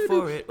money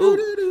for it.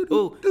 Ooh,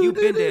 ooh, you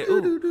been dead.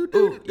 Ooh,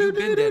 ooh, you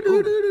been dead.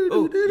 Ooh,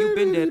 ooh, you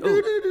been dead.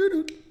 Ooh.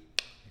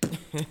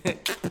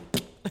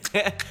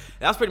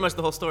 That was pretty much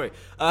the whole story.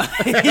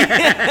 Thank you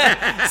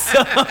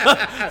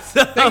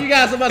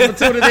guys so much for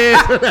tuning in.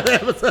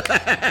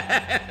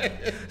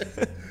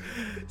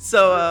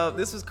 So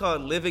this was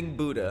called Living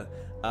Buddha.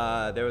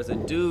 There was a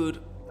dude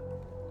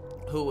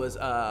who was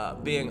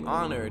being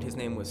honored. His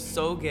name was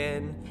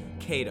Sogen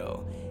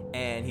Kato,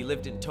 and he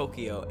lived in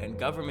Tokyo, and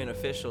government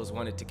officials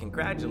wanted to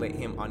congratulate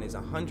him on his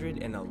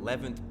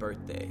 111th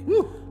birthday.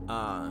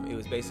 It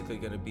was basically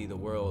going to be the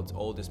world's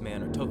oldest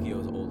man, or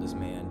Tokyo's oldest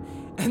man,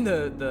 and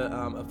the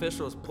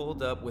officials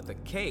pulled up with a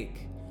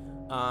cake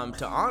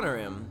to honor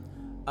him,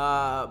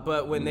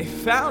 but when they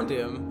found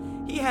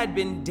him, he had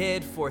been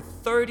dead for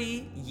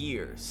 30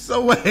 years.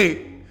 So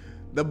wait,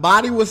 the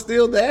body was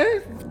still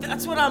there?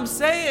 That's what I'm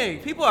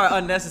saying. People are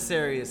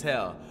unnecessary as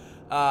hell.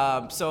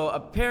 So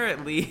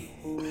apparently,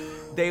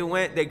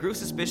 they grew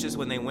suspicious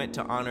when they went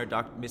to honor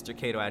Mr.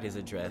 Kato at his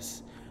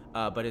address,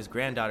 but his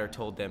granddaughter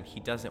told them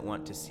he doesn't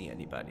want to see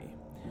anybody.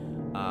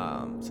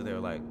 So they were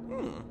like,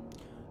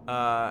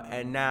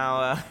 and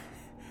now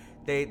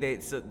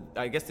so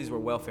I guess these were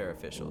welfare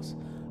officials.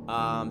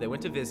 They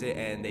went to visit,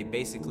 and they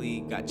basically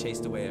got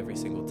chased away every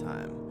single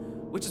time,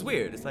 which is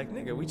weird. It's like,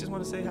 nigga, we just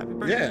want to say happy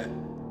birthday. Yeah.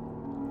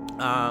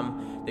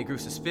 They grew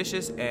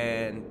suspicious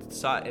and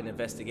sought an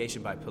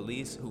investigation by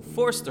police, who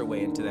forced their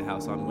way into the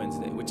house on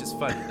Wednesday, which is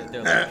funny that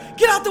they're like,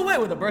 "Get out the way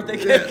with a birthday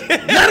cake."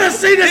 Let us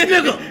see this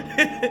nigga.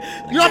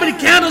 You know how many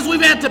candles we've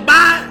had to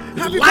buy?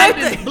 Happy light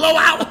birthday. is blow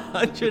out.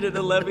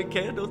 111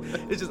 candles.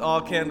 It's just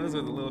all candles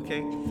with a little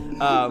cake.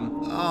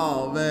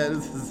 Oh man,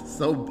 this is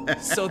so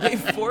bad. So they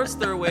forced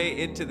their way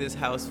into this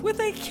house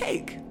with a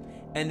cake,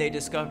 and they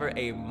discover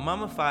a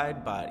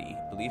mummified body,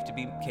 believed to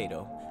be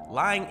Kato,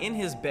 lying in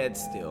his bed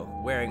still,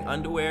 wearing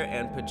underwear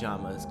and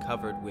pajamas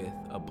covered with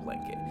a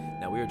blanket.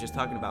 Now, we were just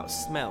talking about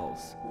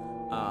smells.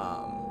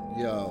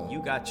 Yo.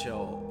 You got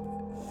your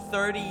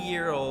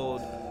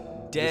 30-year-old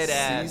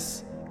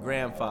dead-ass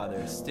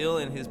grandfather still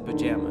in his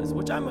pajamas,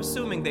 which I'm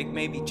assuming they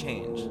maybe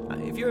change.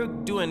 If you're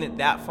doing it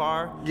that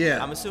far,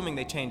 yeah, I'm assuming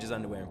they change his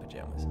underwear and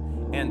pajamas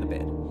and the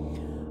bed.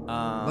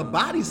 But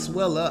bodies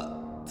swell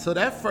up, so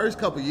that first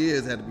couple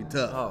years had to be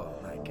tough. Oh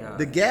my God.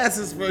 The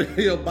gases for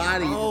your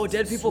body. Oh,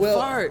 dead people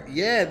fart.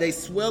 Yeah, they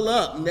swell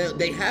up.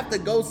 They have to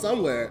go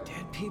somewhere.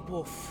 Dead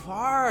people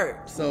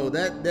fart. So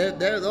that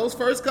those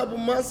first couple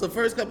months or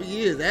first couple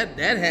years, that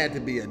had to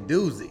be a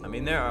doozy. I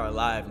mean, there are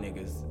alive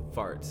niggas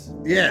farts.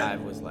 Yeah. I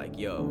was like,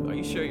 yo, are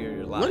you sure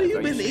you're alive? What have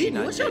you been sure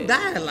eating? What's your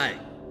diet like?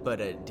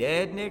 But a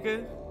dead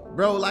nigga?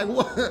 Bro, like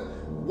what?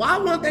 Why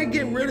won't they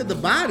get rid of the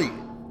body?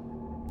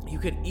 You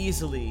could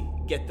easily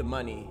get the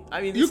money.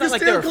 I mean, You it's not can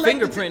like they were still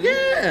fingerprinting.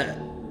 Yeah.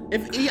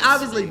 If he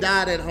obviously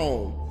died at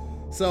home,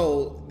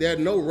 so there are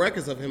no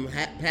records of him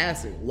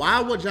passing.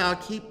 Why would y'all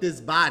keep this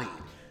body?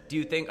 Do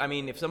you think, I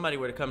mean, if somebody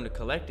were to come to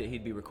collect it,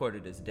 he'd be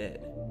recorded as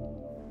dead?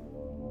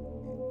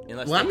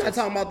 I'm not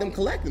talking about them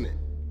collecting it.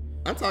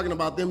 I'm talking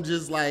about them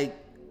just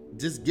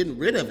getting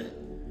rid of it.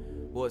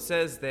 Well, it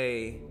says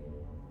the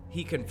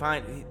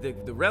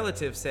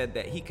relative said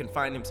that he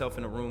confined himself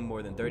in a room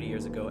more than 30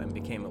 years ago and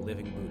became a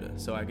living Buddha.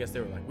 So I guess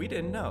they were like, we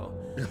didn't know.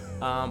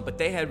 But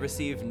they had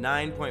received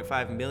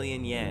 9.5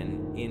 million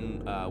yen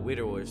in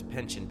widower's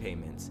pension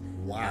payments.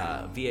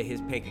 Wow. Via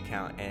his bank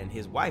account, and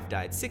his wife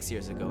died 6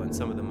 years ago, and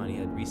some of the money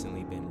had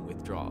recently been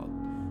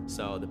withdrawn.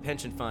 So the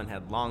pension fund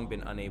had long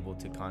been unable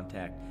to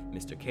contact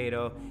Mr.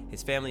 Kato.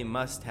 His family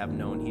must have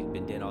known he'd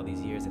been dead all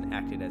these years and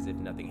acted as if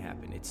nothing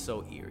happened. It's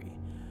so eerie.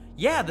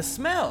 Yeah, the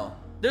smell.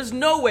 There's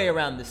no way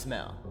around the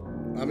smell.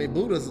 I mean,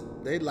 Buddhas,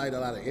 they light a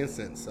lot of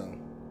incense, so.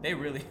 They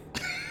really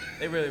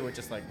were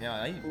just like,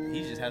 yeah,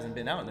 he just hasn't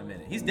been out in a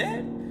minute. He's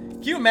dead.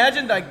 Can you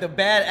imagine like the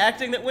bad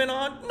acting that went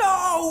on?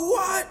 No,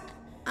 what?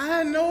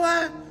 I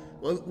know.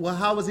 Well,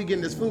 how was he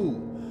getting his food?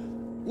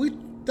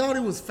 Thought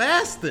he was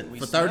fasting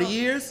for 30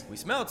 years. We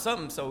smelled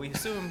something, so we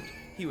assumed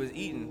he was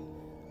eating.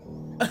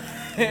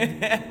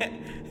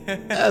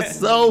 That's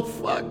so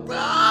fucked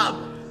up.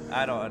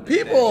 I don't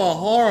understand. People are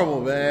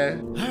horrible,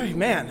 man. All right,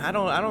 man. I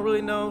don't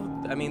really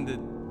know. I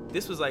mean,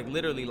 this was like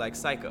literally like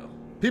Psycho.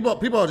 People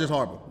are just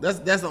horrible. That's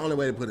the only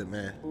way to put it,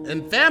 man.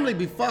 And family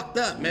be fucked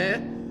up,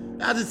 man.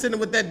 Y'all just sitting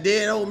with that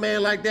dead old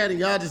man like that, and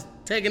y'all just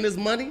taking his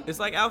money. It's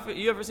like Alfred.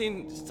 You ever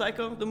seen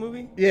Psycho, the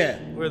movie? Yeah.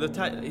 Where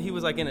he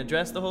was like in a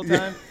dress the whole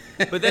time,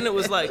 but then it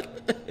was like,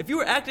 if you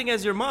were acting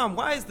as your mom,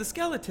 why is the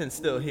skeleton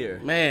still here?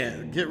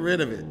 Man, get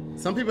rid of it.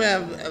 Some people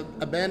have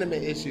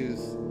abandonment issues,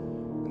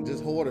 and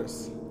just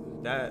hoarders.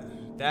 That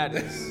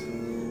is.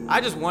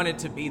 I just wanted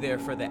to be there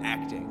for the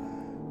acting.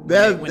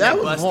 That they was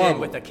busted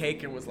horrible. with the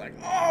cake and was like,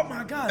 oh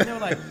my god. And they were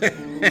like,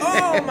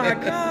 oh my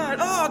god.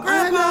 Oh,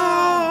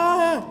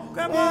 grandpa.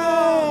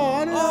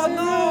 Grandpa. Oh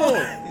no.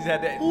 He's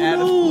had that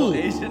Adam's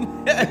Asian.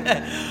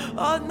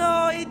 Oh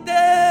no, he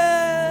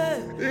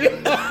dead.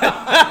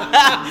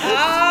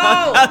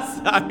 Oh,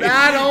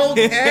 not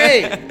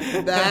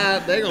okay. Nah,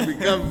 they gonna be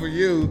coming for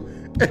you.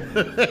 But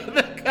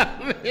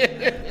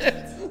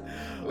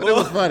it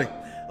was funny.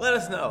 Let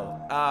us know.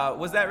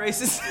 Was that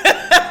racist?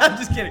 I'm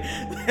just kidding.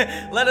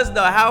 Let us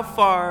know, how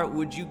far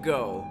would you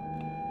go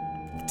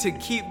to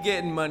keep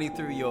getting money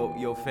through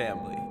your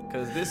family?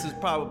 Because this is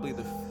probably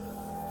the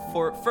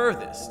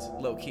furthest,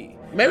 low key.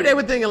 Maybe they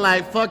were thinking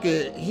like, fuck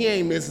it, he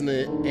ain't missing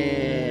it,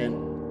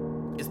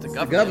 and it's the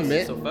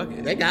government. So fuck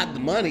it. They got the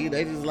money.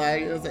 They just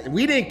like,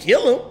 we didn't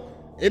kill him.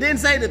 It didn't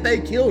say that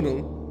they killed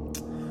him.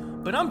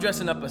 But I'm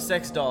dressing up a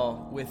sex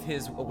doll with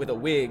a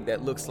wig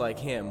that looks like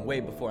him way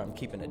before I'm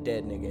keeping a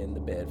dead nigga in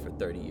the bed for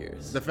 30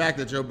 years. The fact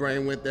that your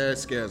brain went there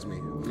scares me.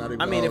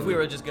 I mean, if we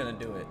were just gonna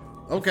do it.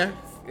 Okay.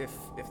 If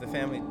the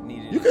family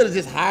needed. You could have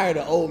just hired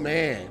an old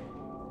man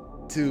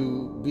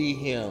to be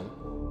him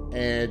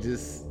and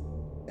just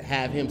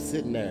have him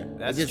sitting there.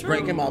 That's just true.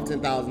 break him off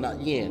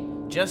 10,000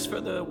 yen. Just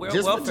for the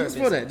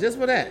welfare. Just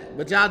for that.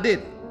 But y'all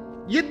didn't.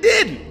 You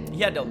didn't.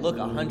 He had to look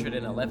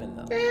 111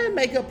 though. And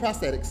makeup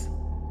prosthetics.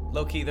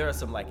 Low key, there are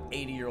some like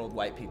 80-year-old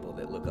white people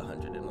that look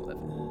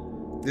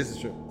 111. This is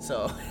true.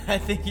 So I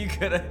think you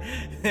could have.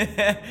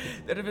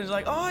 They'd have been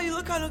like, "Oh, you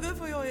look kind of good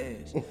for your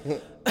age." Why?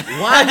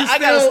 I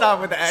gotta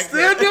stop with the accent.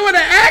 Still doing the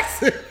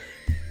accent.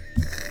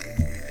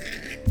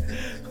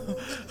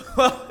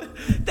 Well,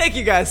 thank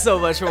you guys so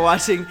much for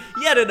watching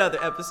yet another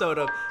episode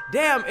of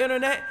Damn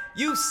Internet,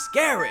 You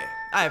Scary.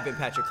 I have been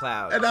Patrick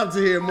Cloud. And I'm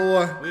Tahir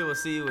more. We will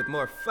see you with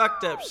more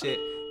fucked up shit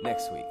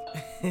next week.